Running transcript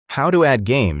How to add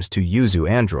games to Yuzu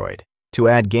Android. To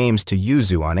add games to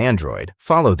Yuzu on Android,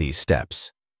 follow these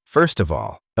steps. First of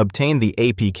all, obtain the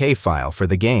APK file for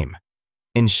the game.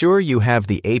 Ensure you have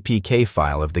the APK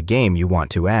file of the game you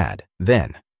want to add.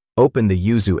 Then, open the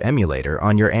Yuzu emulator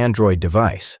on your Android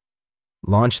device.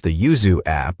 Launch the Yuzu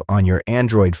app on your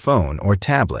Android phone or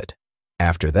tablet.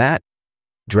 After that,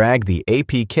 drag the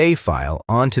APK file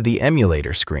onto the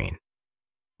emulator screen.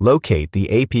 Locate the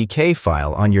APK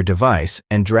file on your device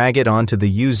and drag it onto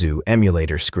the Yuzu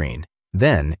emulator screen.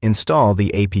 Then install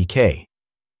the APK.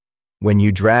 When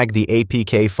you drag the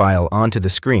APK file onto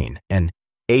the screen, an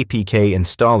APK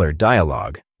installer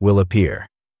dialog will appear.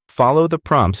 Follow the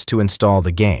prompts to install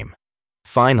the game.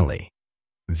 Finally,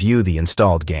 view the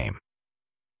installed game.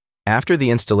 After the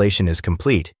installation is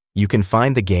complete, you can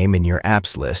find the game in your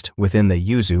apps list within the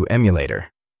Yuzu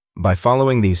emulator. By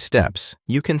following these steps,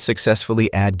 you can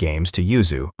successfully add games to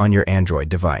Yuzu on your Android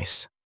device.